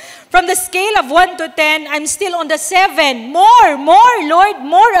 Lord? From the scale of 1 to 10, I'm still on the 7. More, Lord,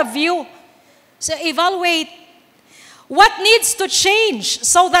 more of you. So evaluate what needs to change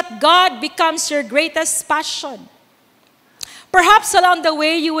so that God becomes your greatest passion. Perhaps along the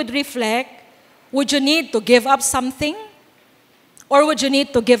way you would reflect, would you need to give up something? Or would you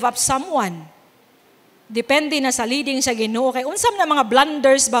need to give up someone? Depende na sa leading sa Ginoo. Kay unsam na mga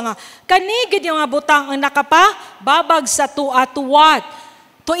blunders ba nga, kanigid yung mga butang ang babag sa tua to what?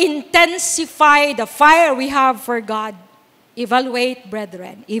 To intensify the fire we have for God. Evaluate,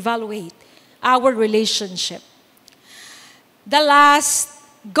 brethren. Evaluate our relationship. The last,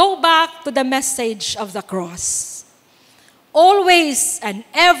 go back to the message of the cross. Always and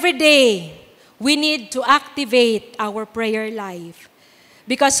every day, we need to activate our prayer life.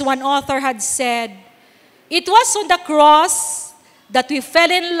 Because one author had said, it was on the cross that we fell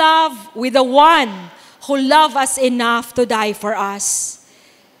in love with the one who loved us enough to die for us.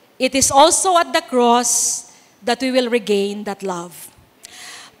 It is also at the cross that we will regain that love.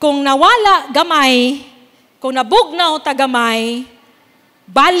 Kung nawala gamay, kung nabugnaw ta gamay,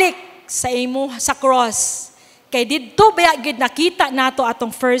 balik sa imo sa cross. Kay didto ba gid nakita nato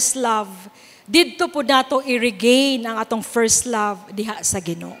atong first love. Didto pud nato i-regain ang atong first love diha sa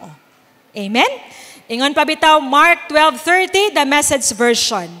Ginoo. Amen. Ingon pa bitaw, Mark 12:30, the Message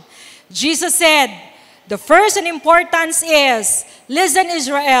version. Jesus said, the first in importance is, listen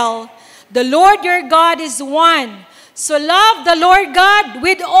Israel, the Lord your God is one. So love the Lord God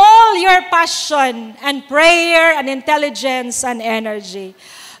with all your passion and prayer and intelligence and energy.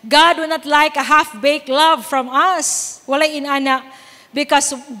 God will not like a half-baked love from us. Walay inana.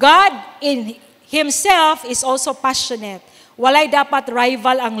 Because God in Himself is also passionate. Walay dapat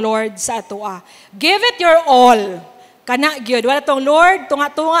rival ang Lord sa atoa. Give it your all. Kana gyud. Wala tong Lord,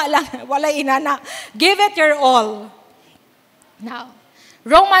 tunga-tunga lang. Walay inana. Give it your all. Now,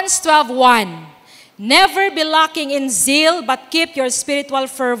 Romans 12:1. Never be lacking in zeal, but keep your spiritual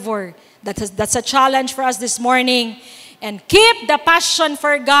fervor. That's a challenge for us this morning. And keep the passion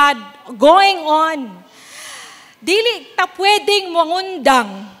for God going on. Dili ta pwedeng mangundang.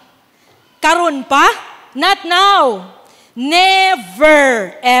 Karon pa? Not now.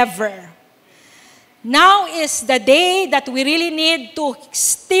 Never, ever. Now is the day that we really need to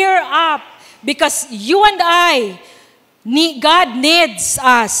stir up, because you and I, God needs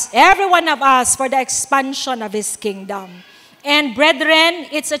us, every one of us, for the expansion of His kingdom. And brethren,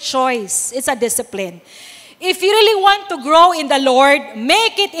 it's a choice. It's a discipline. If you really want to grow in the Lord,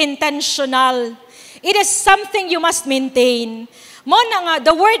 make it intentional. It is something you must maintain. Mo na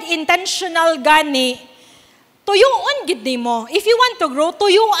nga, the word intentional gani, tuyuon gid nimo. If you want to grow,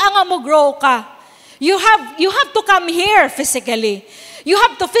 tuyuan nga mo grow ka. You have to come here physically. You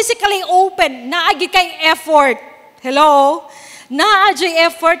have to physically open. Naagi kay effort. Hello? Naagi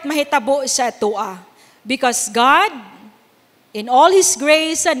effort mahitabo sa tua. Because God, in all His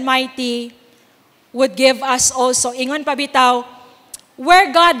grace and mighty, would give us also, ingon pa bitaw,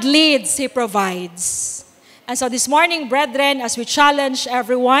 where God leads, He provides. And so this morning, brethren, as we challenge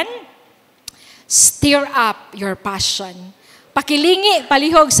everyone, stir up your passion. Pakilingi,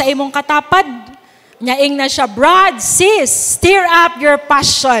 palihog sa imong katapad. Nyaing na siya, Brad, sis, stir up your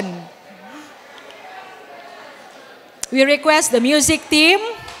passion. We request the music team.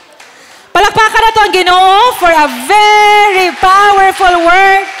 Palakpakan na to ang Ginoo for a very powerful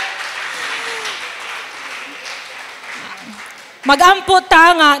word. Mag-ampot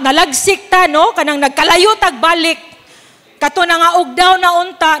ta nga, nalagsik ta, no? Kanang nagkalayo tagbalik. Kato na nga ugdaw na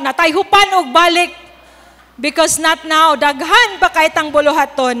unta, natayhupan og balik. Because not now, daghan pa kahit ang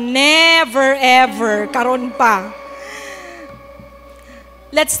buluhaton. Never ever, karon pa.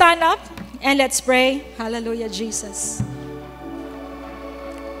 Let's stand up and let's pray. Hallelujah, Jesus.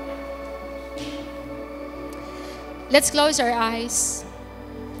 Let's close our eyes.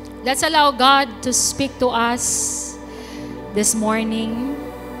 Let's allow God to speak to us this morning.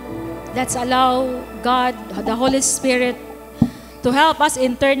 Let's allow God, the Holy Spirit, to help us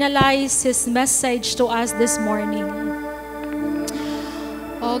internalize His message to us this morning.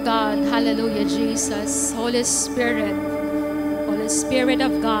 Oh God, hallelujah, Jesus. Holy Spirit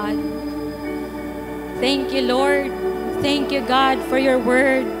of God. Thank you, Lord. Thank you, God, for your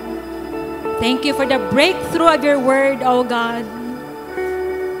word. Thank you for the breakthrough of your word, oh God.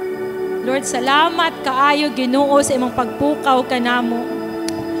 Lord, salamat kaayo Ginoo sa imong pagpukaw kanamo.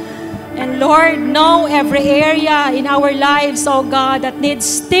 And Lord, know every area in our lives, oh God, that needs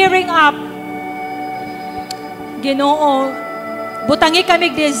stirring up. Ginoo, butangi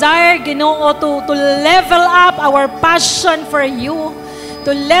kami desire, Ginoo, to level up our passion for you,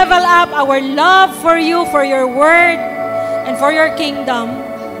 to level up our love for you, for your word, and for your kingdom.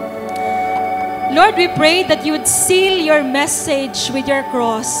 Lord, we pray that you would seal your message with your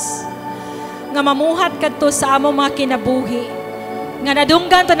cross. Nga mamuhat kadto sa among mga kinabuhi. Nga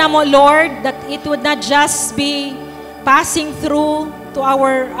nadunggan to namo, Lord, that it would not just be passing through to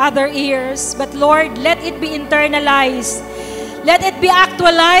our other ears, but Lord, let it be internalized. Let it be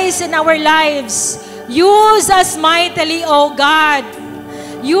actualized in our lives. Use us mightily, O God.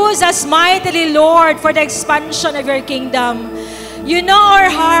 Use us mightily, Lord, for the expansion of your kingdom. You know our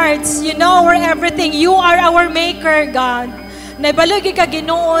hearts. You know our everything. You are our maker, God. Naibalugi ka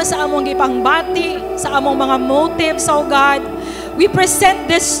Ginoo sa among gipangbati, sa among mga motives, oh God. We present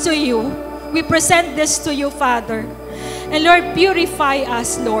this to you. We present this to you, Father. And Lord, purify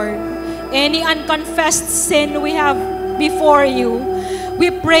us, Lord. Any unconfessed sin we have before you,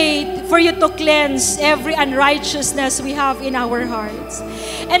 we pray for you to cleanse every unrighteousness we have in our hearts.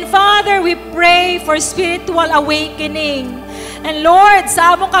 And Father, we pray for spiritual awakening. And Lord,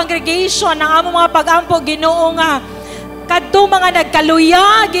 sa among congregation, na among mga pag-ampo, Ginoo nga, kadto mga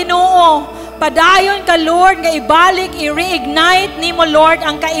nagkaluya, Ginoo, padayon ka, Lord, nga ibalik, i-reignite nimo, Lord,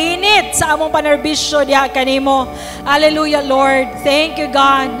 ang kainit sa among panerbisyo diha kanimo. Hallelujah, Lord. Thank you,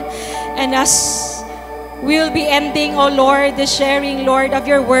 God. And as we'll be ending, oh Lord, the sharing, Lord, of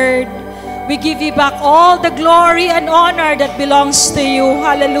your word, we give you back all the glory and honor that belongs to you.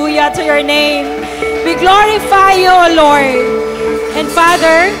 Hallelujah to your name. We glorify you, O Lord. And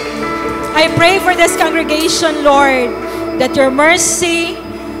Father, I pray for this congregation, Lord, that your mercy,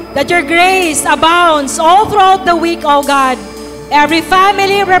 that your grace abounds all throughout the week, O God. Every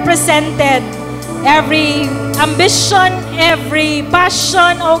family represented, every ambition, every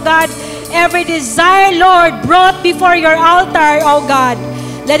passion, O God, every desire, Lord, brought before your altar, O God.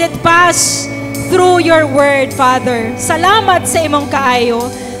 Let it pass through your word, Father. Salamat sa imong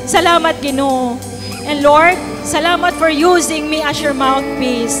kaayo. Salamat, Ginoo. And Lord, salamat for using me as your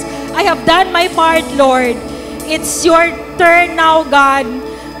mouthpiece. I have done my part, Lord. It's your turn now, God.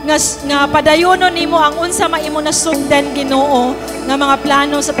 Nga padayonon nimo ang unsa maimo nasugdan, Ginoo, nga mga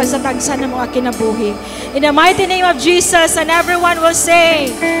plano sa pagsatagsan ng mga kinabuhi. In the mighty name of Jesus, and everyone will say,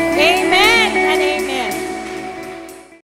 Amen.